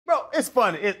it's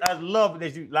funny. I love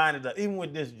that you line it up, even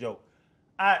with this joke.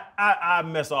 I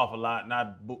mess off a lot and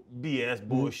I BS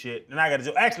bullshit. And I got to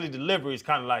do, actually delivery is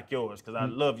kind of like yours because I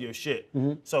love your shit.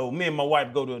 So me and my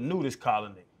wife go to a nudist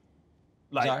colony.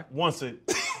 Like once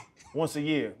a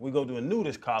year, we go to a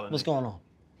nudist colony. What's going on?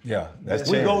 Yeah, that's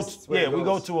we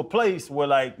go to a place where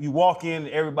like you walk in,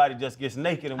 everybody just gets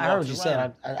naked and walks around. I heard what you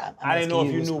said. I didn't know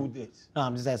if you knew this. No,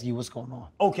 I'm just asking you what's going on.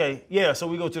 Okay, yeah. So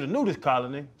we go to the nudist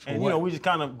colony, and you know we just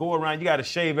kind of go around. You got to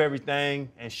shave everything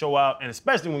and show out, and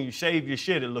especially when you shave your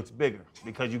shit, it looks bigger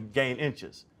because you gain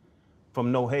inches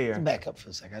from no hair. Back up for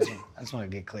a second. I just want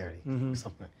to get clarity.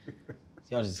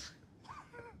 Y'all just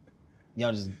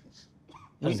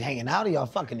hanging out or y'all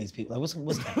fucking these people? Like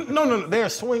what's that? No. There are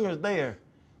swingers there.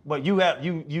 But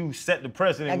you set the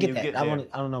precedent. I get when that. You get there.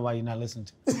 I don't know why you're not listening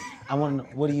to me. I want to know,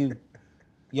 what do you,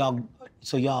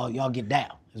 y'all get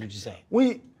down, is what you're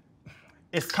saying.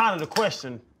 It's kind of the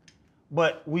question,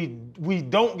 but we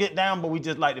don't get down, but we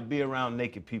just like to be around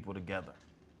naked people together.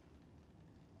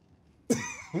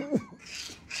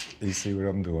 You see what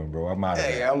I'm doing, bro? I'm out of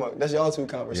there. That's y'all two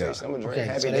conversations. I'm a drink.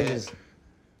 Happy days.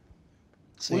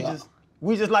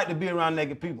 We just like to be around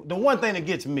naked people. The one thing that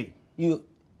gets me.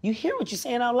 You hear what you're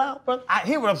saying out loud, brother? I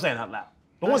hear what I'm saying out loud.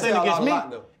 The one thing that gets me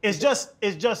is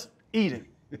just eating,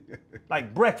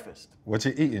 like breakfast. What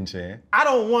you eating, Chan? I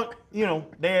don't want,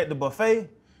 there at the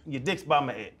buffet, your dick's by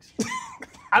my eggs.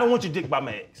 I don't want your dick by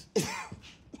my eggs.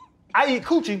 I eat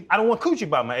coochie. I don't want coochie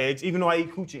by my eggs, even though I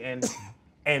eat coochie and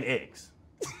eggs.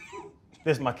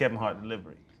 This is my Kevin Hart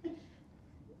delivery.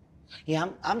 Yeah,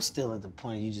 I'm still at the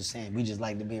point of you just saying we just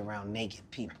like to be around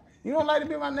naked people. You don't like to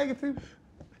be around naked people?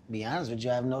 Be honest with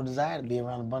you, I have no desire to be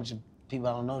around a bunch of people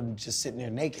I don't know just sitting there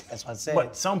naked. That's what I said.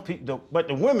 But some people, but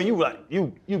the women, you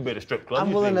better strip club.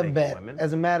 I'm willing to bet. Women.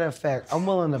 As a matter of fact, I'm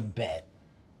willing to bet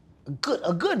a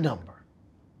good number.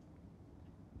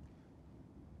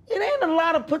 It ain't a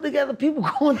lot of put together people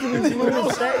going to these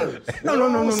movies. No.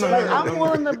 Like, I'm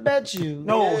willing to bet you.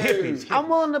 No, hippies. I'm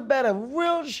willing to bet a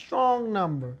real strong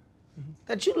number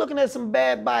that you're looking at some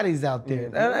bad bodies out there.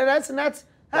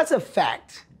 That's a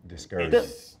fact.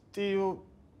 Discouraging. Still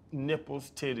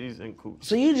nipples, titties, and coochie.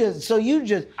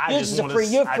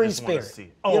 You're free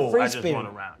spirit. Oh, I just want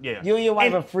around. Yeah. You and your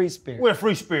wife are free spirit. We're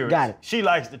free spirits. Got it. She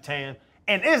likes the tan.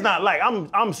 And it's not like I'm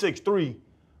 6'3",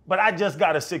 but I just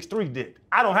got a 6'3" dick.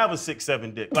 I don't have a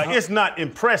 6'7" dick. Like it's not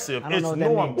impressive. It's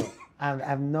normal. I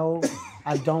don't know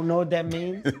what that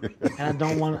means. And I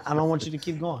don't want you to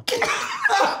keep going.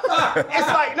 It's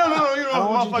like, no,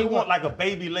 motherfucker want like a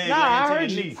baby leg laying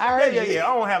to your knee. Yeah.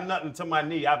 I don't have nothing to my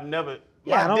knee. I've never,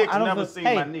 my dick's never seen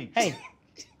my knee. Hey,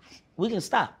 we can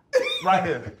stop. Right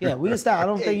here. Yeah, we can stop. I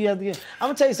don't think you have to get, I'm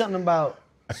gonna tell you something about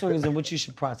swingers and what you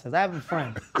should process. I have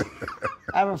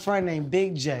a friend named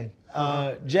Big J.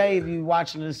 Jay, if you're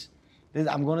watching this,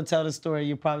 I'm gonna tell this story.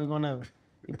 You're probably gonna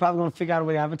figure out a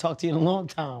way. I haven't talked to you in a long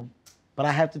time, but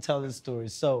I have to tell this story.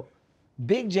 So,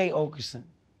 Big J Okerson,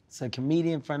 it's a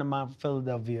comedian friend of mine from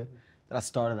Philadelphia that I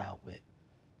started out with.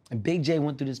 And Big J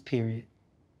went through this period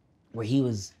where he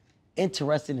was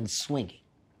interested in swinging.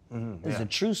 It's a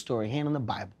true story, hand on the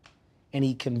Bible. And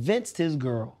he convinced his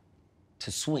girl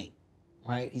to swing,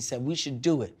 right? He said, we should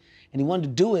do it. And he wanted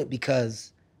to do it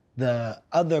because the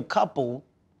other couple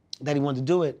that he wanted to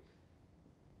do it,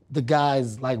 the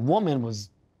guy's like woman was,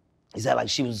 he said like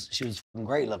she was fucking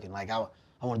great looking. Like I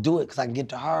want to do it because I can get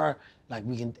to her. Like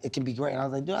it can be great. And I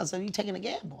was like, dude, I said, you taking a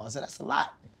gamble. I said, that's a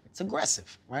lot. It's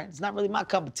aggressive, right? It's not really my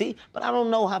cup of tea, but I don't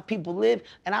know how people live,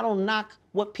 and I don't knock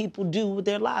what people do with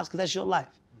their lives, because that's your life.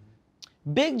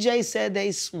 Big J said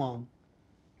they swung,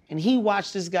 and he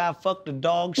watched this guy fuck the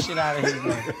dog shit out of his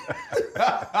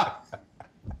life.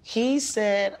 He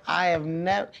said,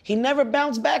 he never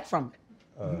bounced back from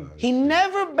it. He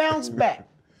never bounced back.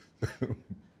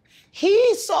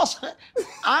 He saw,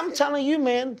 I'm telling you,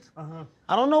 man,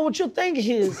 I don't know what your thinking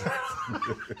is.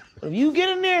 If you get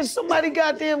in there and somebody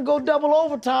goddamn go double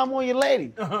overtime on your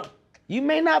lady, you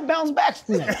may not bounce back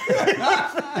from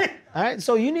that. All right,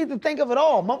 so you need to think of it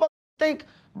all. Motherfucker, think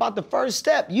about the first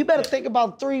step. You better think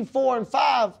about 3, 4, and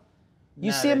 5.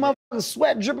 You see a motherfucker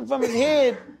sweat dripping from his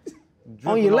head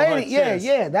on your lady.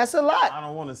 Yeah, that's a lot. I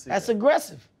don't want to see That's that.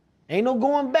 Aggressive. Ain't no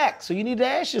going back, so you need to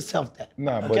ask yourself that.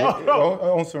 Nah, but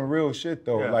on some real shit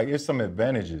though, like it's some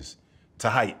advantages to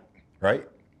height, right?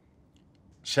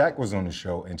 Shaq was on the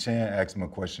show and Chan asked him a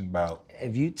question about.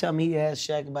 If you tell me he asked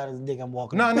Shaq about his dick, I'm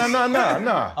walking. No.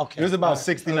 Okay. It was about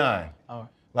 69. All right.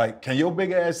 Like, can your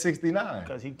big ass 69?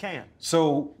 Because he can.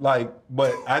 So, like,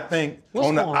 but I think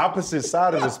on the opposite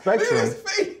side of the spectrum.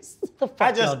 What the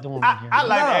fuck y'all doing here? I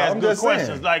like to ask I'm good just saying.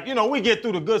 questions. Like, we get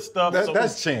through the good stuff.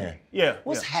 That's Chan. Yeah.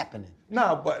 What's happening?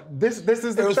 Nah, but this is the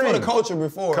thing. It was for the culture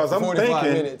before. Because I'm 45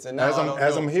 thinking, minutes, and now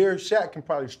as I'm here, Shaq can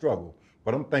probably struggle.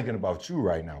 But I'm thinking about you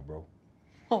right now, bro.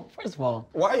 Well, first of all,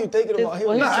 why are you thinking about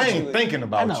him? Nah, I ain't thinking I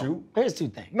about know. you. Here's two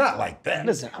things. Not like that.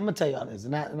 Listen, I'm gonna tell y'all this,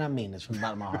 and I mean this from the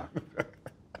bottom of my heart.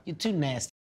 You're too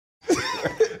nasty.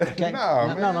 Okay?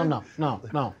 Nah,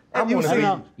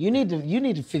 No. You need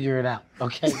to figure it out,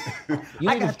 okay? You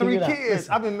I need got to figure 3 it out. kids.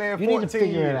 Listen, I've been married 14 You need to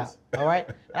figure it years. out, all right?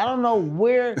 I don't know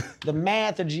where the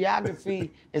math or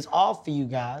geography is off for you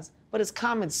guys, but it's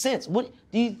common sense. What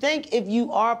do you think if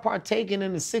you are partaking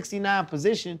in the 69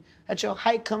 position that your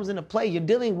height comes into play? You're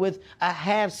dealing with a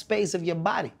half space of your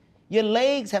body. Your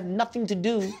legs have nothing to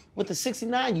do with the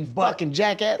 69, you fucking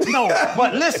jackass. No,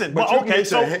 but listen, But but you okay, get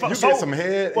some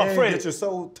head and Freddie, get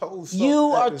your toes sucked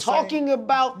You at are the same- talking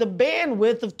about the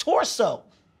bandwidth of torso.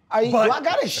 Are you? but I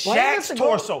gotta explain Shaq's this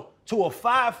torso to a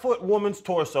 5-foot woman's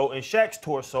torso and Shaq's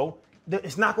torso,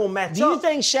 it's not gonna match Do you up.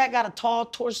 think Shaq got a tall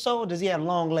torso or does he have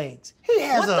long legs? He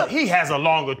has a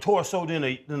longer torso than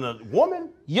a woman?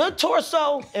 Your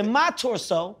torso and my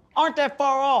torso aren't that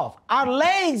far off. Our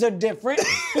legs are different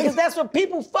because that's what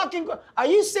people fucking. Are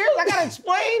you serious? I gotta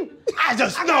explain. I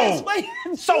just I know. gotta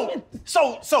explain.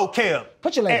 So, Kev.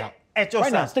 Put your leg out. At your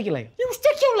right now, side. stick your leg out. You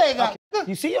stick your leg out.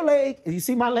 You see your leg, and you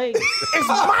see my leg. It's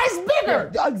mine's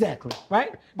bigger. Yeah, exactly,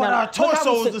 right? But Now, our look how we're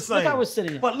torso is sit- the same. Look how we're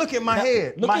sitting. But look at my Now,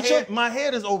 head. look My at head, your- my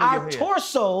head is over your Our head.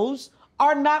 torsos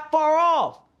are not far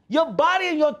off. Your body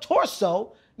and your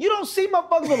torso, you don't see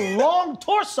motherfuckers with a long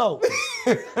torso.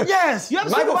 Yes. You ever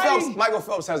see somebody- Michael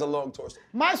Phelps has a long torso.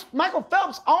 Michael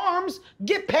Phelps' arms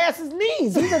get past his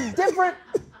knees. He's a different.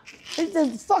 He's a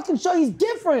fucking show. He's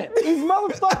different. He's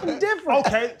motherfucking different.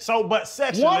 Okay, so but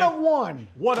sexually. One of one.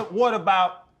 What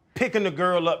about picking the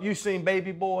girl up? You seen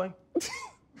Baby Boy?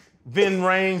 Vin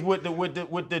Raines with the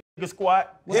nigga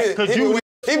squat? He Could been you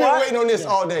waiting squat? on this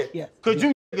all day. Yeah. Could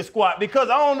you nigga squat? Because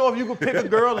I don't know if you could pick a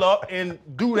girl up and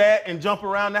do that and jump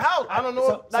around the house. I don't know.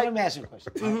 So let me ask you a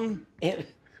question.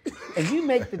 If you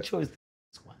make the choice to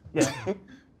squat, yeah.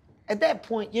 at that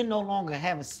point you're no longer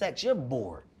having sex. You're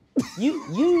bored.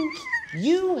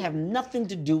 You have nothing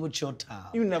to do with your time.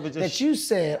 You never just- that you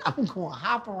said I'm going to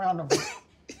hop around the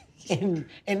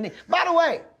and by the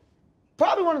way,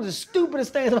 probably one of the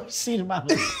stupidest things I've seen in my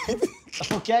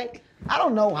life. Okay. I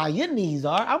don't know how your knees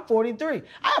are. I'm 43.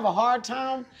 I have a hard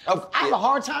time.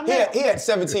 He had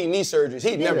 17 knee surgeries.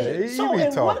 He'd never. He So be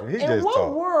in talking. He in just what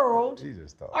talk. world He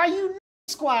just talk. are you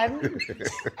squatting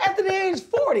after the age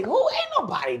 40? Who ain't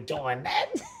nobody doing that?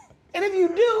 And if you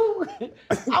do,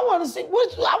 I want to see. I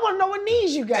want to know what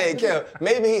knees you got. Hey, Kev,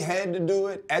 maybe he had to do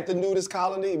it at the nudist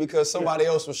colony because somebody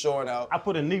else was showing out. I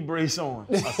put a knee brace on,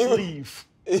 a sleeve.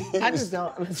 I just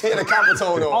don't. He had a copper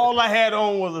tone on. All I had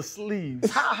on was a sleeve.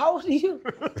 How old are you?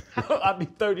 I'll be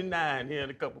 39 here in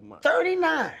a couple months.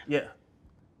 39. Yeah.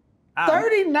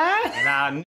 39? And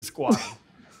I squat.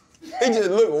 He just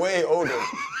looked way older.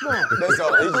 No. That's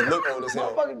all. He just looked old as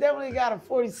hell. Motherfucker definitely got a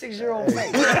 46-year-old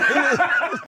face.